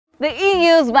The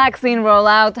EU's vaccine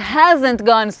rollout hasn't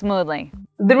gone smoothly.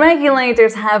 The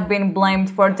regulators have been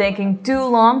blamed for taking too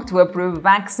long to approve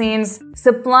vaccines,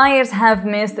 suppliers have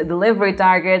missed delivery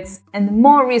targets, and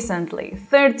more recently,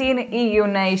 13 EU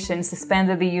nations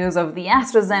suspended the use of the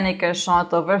AstraZeneca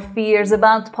shot over fears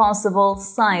about possible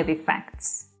side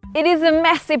effects. It is a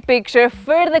messy picture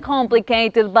further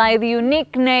complicated by the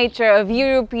unique nature of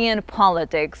European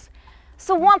politics.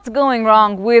 So what's going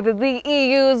wrong with the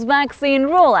EU's vaccine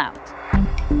rollout?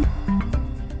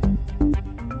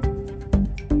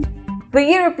 The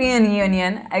European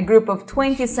Union, a group of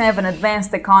 27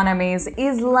 advanced economies,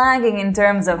 is lagging in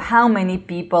terms of how many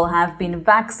people have been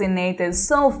vaccinated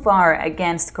so far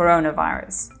against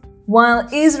coronavirus. While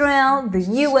Israel, the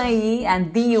UAE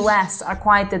and the US are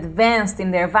quite advanced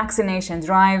in their vaccination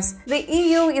drives, the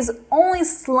EU is only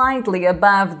slightly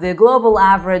above the global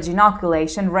average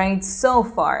inoculation rate so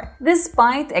far,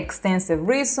 despite extensive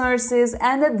resources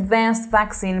and advanced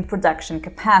vaccine production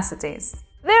capacities.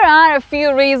 There are a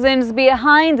few reasons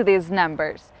behind these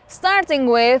numbers, starting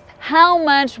with how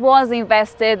much was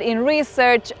invested in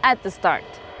research at the start.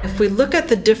 If we look at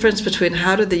the difference between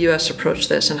how did the US approach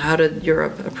this and how did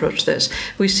Europe approach this,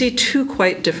 we see two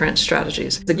quite different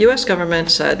strategies. The US government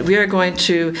said, we are going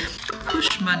to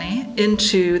push money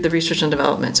into the research and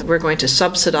development. We're going to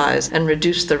subsidize and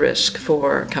reduce the risk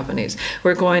for companies.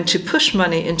 We're going to push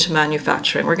money into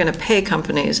manufacturing. We're going to pay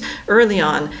companies early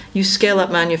on. You scale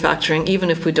up manufacturing even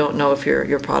if we don't know if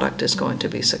your product is going to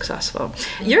be successful.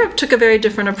 Europe took a very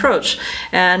different approach,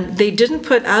 and they didn't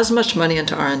put as much money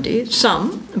into R&D,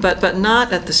 some, but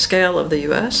not at the scale of the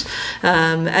US,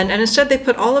 and instead they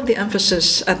put all of the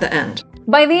emphasis at the end.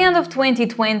 By the end of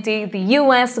 2020, the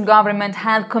US government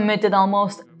had committed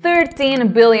almost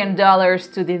 $13 billion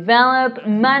to develop,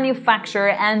 manufacture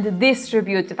and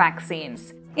distribute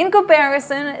vaccines. In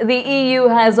comparison, the EU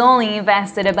has only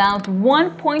invested about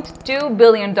 $1.2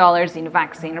 billion in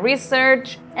vaccine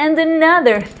research and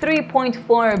another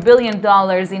 $3.4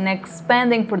 billion in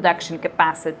expanding production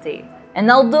capacity. And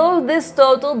although this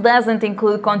total doesn't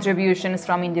include contributions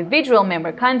from individual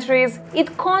member countries,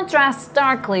 it contrasts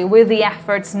starkly with the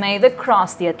efforts made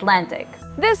across the Atlantic.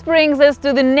 This brings us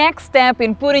to the next step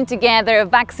in putting together a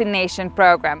vaccination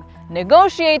program: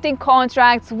 negotiating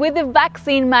contracts with the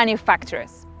vaccine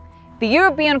manufacturers. The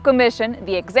European Commission,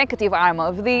 the executive arm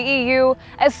of the EU,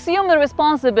 assumed the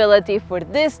responsibility for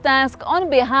this task on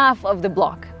behalf of the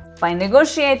bloc. By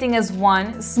negotiating as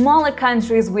one, smaller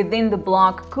countries within the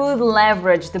bloc could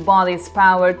leverage the body's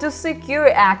power to secure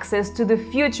access to the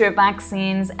future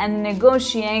vaccines and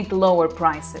negotiate lower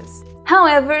prices.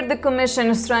 However, the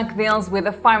Commission struck deals with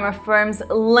the pharma firms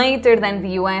later than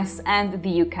the US and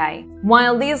the UK.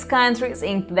 While these countries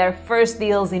inked their first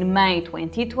deals in May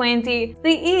 2020,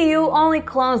 the EU only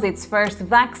closed its first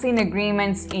vaccine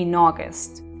agreements in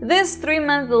August. This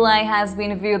 3-month delay has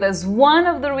been viewed as one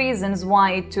of the reasons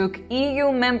why it took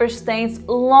EU member states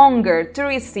longer to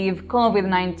receive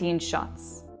COVID-19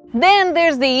 shots. Then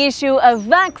there's the issue of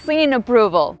vaccine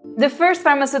approval. The first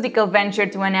pharmaceutical venture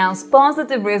to announce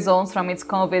positive results from its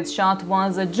COVID shot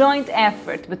was a joint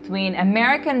effort between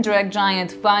American drug giant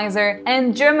Pfizer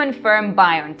and German firm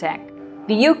BioNTech.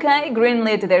 The UK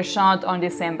greenlit their shot on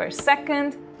December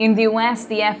 2nd. In the US,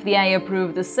 the FDA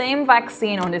approved the same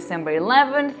vaccine on December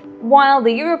 11th, while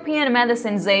the European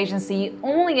Medicines Agency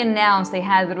only announced they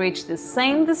had reached the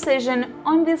same decision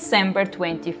on December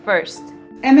 21st.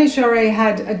 MHRA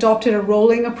had adopted a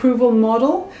rolling approval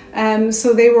model,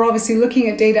 so they were obviously looking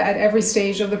at data at every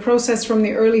stage of the process, from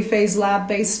the early phase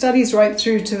lab-based studies right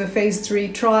through to the phase 3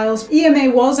 trials. EMA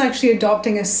was actually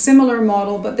adopting a similar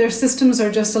model, but their systems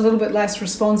are just a little bit less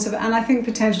responsive and I think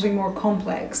potentially more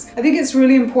complex. I think it's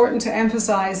really important to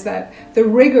emphasize that the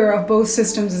rigor of both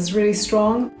systems is really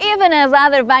strong. Even as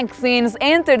other vaccines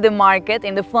entered the market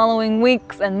in the following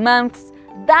weeks and months,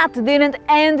 that didn't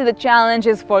end the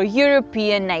challenges for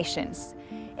European nations.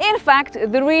 In fact,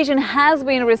 the region has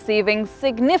been receiving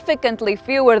significantly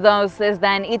fewer doses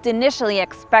than it initially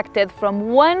expected from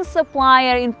one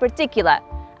supplier in particular,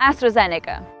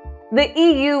 AstraZeneca. The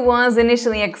EU was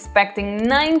initially expecting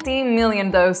 90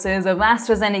 million doses of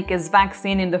AstraZeneca's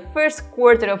vaccine in the first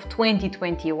quarter of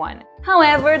 2021.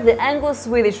 However, the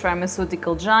Anglo-Swedish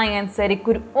pharmaceutical giant said it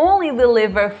could only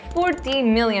deliver 40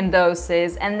 million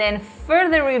doses and then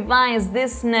further revised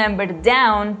this number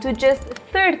down to just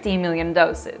 30 million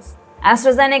doses.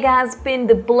 AstraZeneca has pinned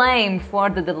the blame for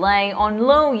the delay on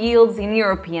low yields in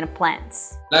European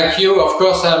plants. Like you, of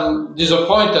course, I'm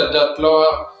disappointed that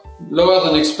lower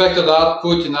than expected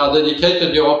output in our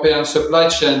dedicated European supply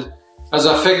chain has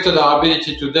affected our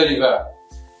ability to deliver.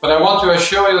 But I want to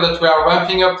assure you that we are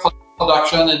ramping up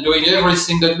production and doing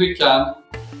everything that we can.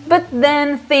 But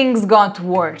then things got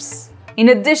worse. In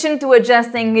addition to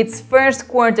adjusting its first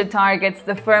quarter targets,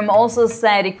 the firm also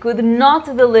said it could not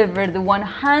deliver the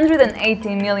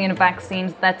 180 million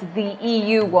vaccines that the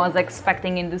EU was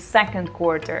expecting in the second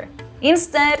quarter.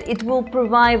 Instead, it will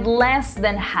provide less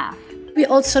than half. We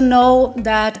also know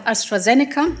that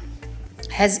AstraZeneca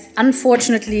has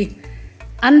unfortunately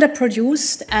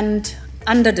underproduced and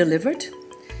underdelivered.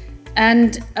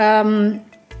 And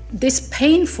this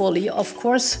painfully, of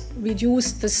course,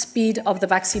 reduced the speed of the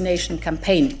vaccination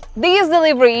campaign. These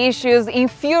delivery issues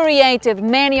infuriated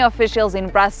many officials in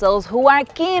Brussels who are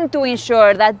keen to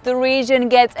ensure that the region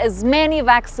gets as many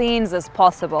vaccines as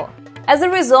possible. As a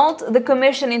result, the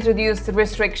Commission introduced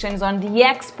restrictions on the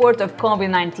export of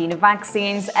COVID-19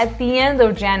 vaccines at the end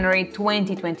of January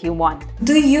 2021.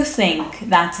 Do you think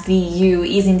that the EU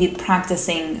is indeed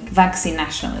practicing vaccine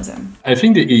nationalism? I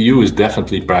think the EU is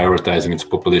definitely prioritizing its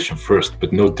population first,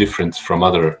 but no different from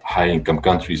other high-income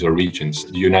countries or regions.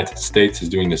 The United States is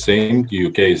doing the same, the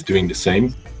UK is doing the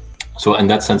same. So in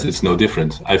that sense, it's no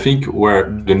different. I think where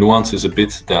the nuance is a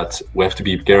bit that we have to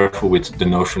be careful with the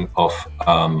notion of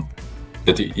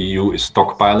that the EU is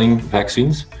stockpiling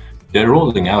vaccines. They're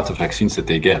rolling out the vaccines that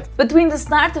they get. Between the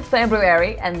start of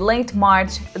February and late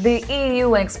March, the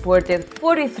EU exported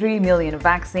 43 million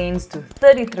vaccines to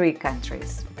 33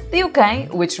 countries. The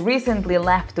UK, which recently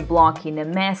left the bloc in a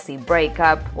messy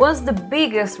breakup, was the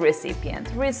biggest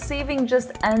recipient, receiving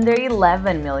just under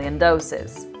 11 million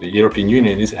doses. The European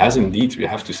Union has indeed, we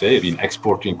have to say, been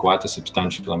exporting quite a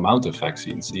substantial amount of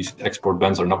vaccines. These export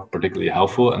bans are not particularly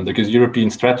helpful, and because European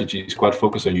strategy is quite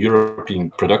focused on European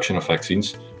production of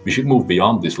vaccines, we should move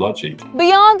beyond this logic.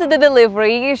 Beyond the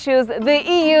delivery issues, the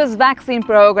EU's vaccine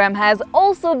program has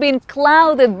also been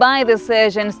clouded by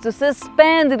decisions to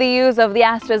suspend the use of the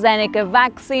AstraZeneca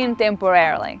vaccine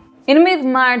temporarily. In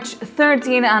mid-March,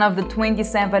 13 out of the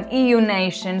 27 EU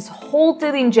nations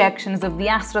halted injections of the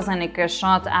AstraZeneca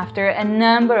shot after a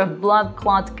number of blood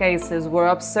clot cases were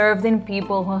observed in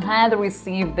people who had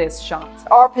received this shot.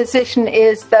 Our position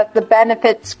is that the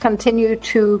benefits continue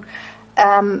to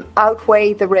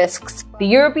outweigh the risks. The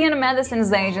European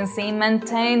Medicines Agency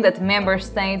maintained that member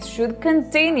states should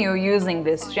continue using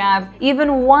this jab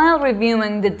even while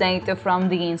reviewing the data from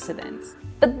the incidents.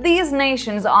 But these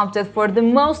nations opted for the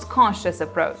most cautious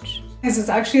approach. This is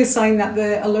actually a sign that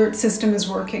the alert system is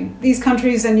working. These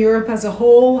countries and Europe as a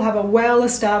whole have a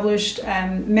well-established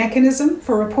mechanism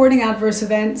for reporting adverse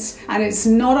events, and it's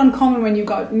not uncommon when you've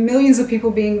got millions of people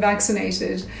being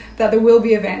vaccinated that there will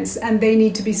be events and they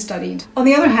need to be studied. On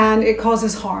the other hand, it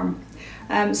causes harm.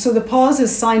 So the pause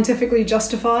is scientifically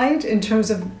justified in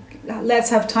terms of let's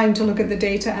have time to look at the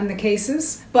data and the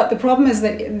cases. But the problem is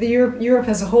that Europe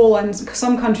as a whole, and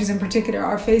some countries in particular,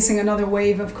 are facing another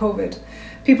wave of COVID.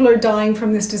 People are dying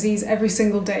from this disease every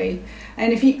single day.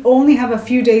 And if you only have a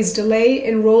few days delay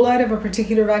in rollout of a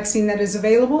particular vaccine that is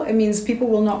available, it means people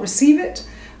will not receive it.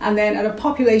 And then at a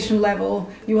population level,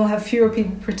 you will have fewer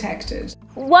people protected.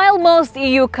 While most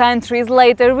EU countries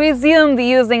later resumed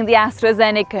using the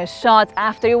AstraZeneca shot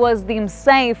after it was deemed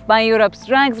safe by Europe's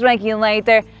drugs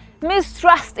regulator,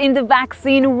 mistrust in the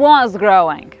vaccine was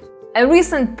growing. A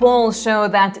recent poll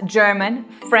showed that German,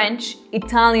 French,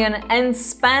 Italian and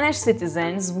Spanish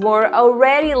citizens were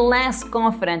already less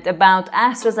confident about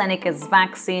AstraZeneca's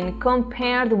vaccine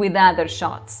compared with other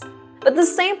shots. But the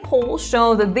same poll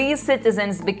showed that these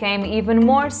citizens became even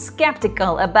more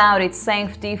skeptical about its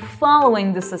safety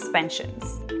following the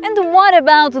suspensions. And what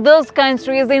about those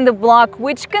countries in the bloc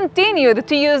which continued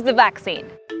to use the vaccine?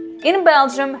 In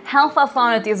Belgium, health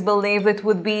authorities believed it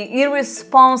would be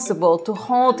irresponsible to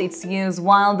halt its use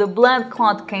while the blood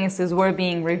clot cases were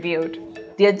being reviewed.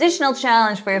 The additional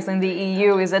challenge facing the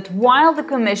EU is that while the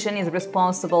Commission is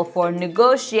responsible for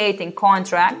negotiating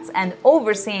contracts and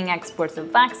overseeing exports of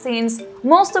vaccines,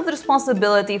 most of the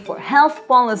responsibility for health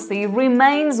policy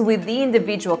remains with the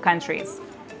individual countries.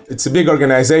 It's a big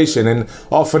organization and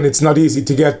often it's not easy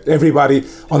to get everybody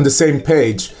on the same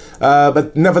page.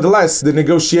 But nevertheless, the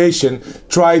negotiation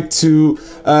tried to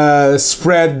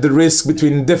spread the risk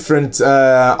between different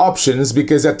options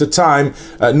because at the time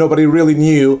nobody really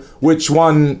knew which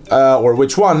one or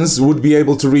which ones would be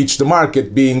able to reach the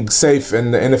market being safe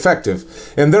and effective.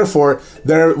 And therefore,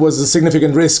 there was a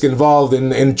significant risk involved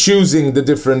in choosing the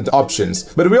different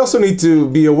options. But we also need to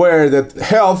be aware that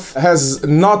health has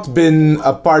not been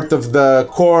a part of the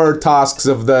core tasks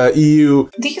of the EU.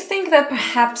 Do you think that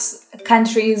perhaps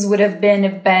countries would have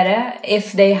been better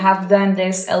if they have done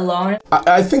this alone?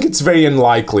 I think it's very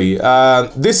unlikely.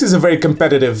 This is a very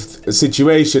competitive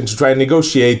situation to try and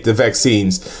negotiate the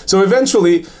vaccines. So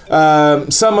eventually,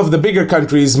 some of the bigger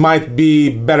countries might be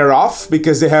better off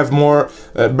because they have more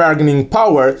bargaining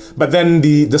power, but then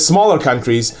the smaller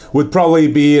countries would probably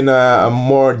be in a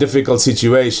more difficult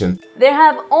situation. There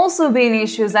have also been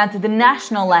issues at the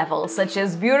national level, such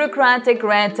as bureaucratic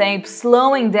red tape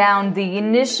slowing down the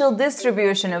initial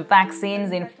distribution of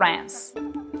vaccines in France.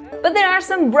 But there are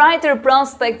some brighter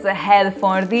prospects ahead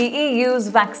for the EU's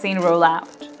vaccine rollout.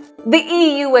 The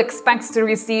EU expects to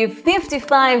receive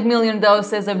 55 million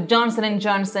doses of Johnson &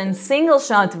 Johnson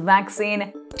single-shot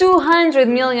vaccine, 200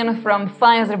 million from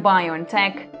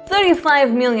Pfizer-BioNTech,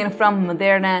 35 million from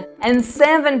Moderna, and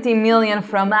 70 million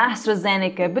from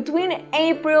AstraZeneca between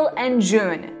April and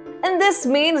June. And this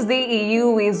means the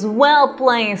EU is well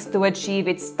placed to achieve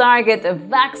its target of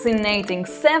vaccinating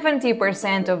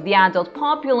 70% of the adult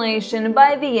population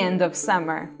by the end of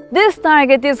summer. This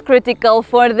target is critical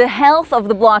for the health of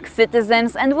the bloc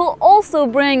citizens and will also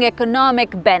bring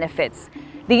economic benefits.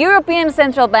 The European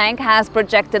Central Bank has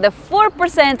projected a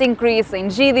 4% increase in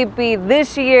GDP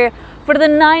this year for the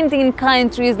 19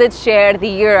 countries that share the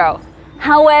euro.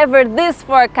 However, this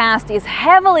forecast is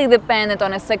heavily dependent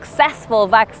on a successful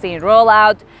vaccine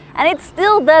rollout, and it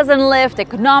still doesn't lift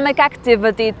economic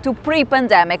activity to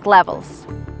pre-pandemic levels.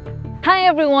 Hi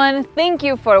everyone, thank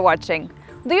you for watching.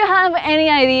 Do you have any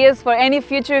ideas for any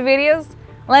future videos?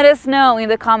 Let us know in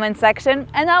the comment section,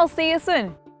 and I'll see you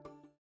soon.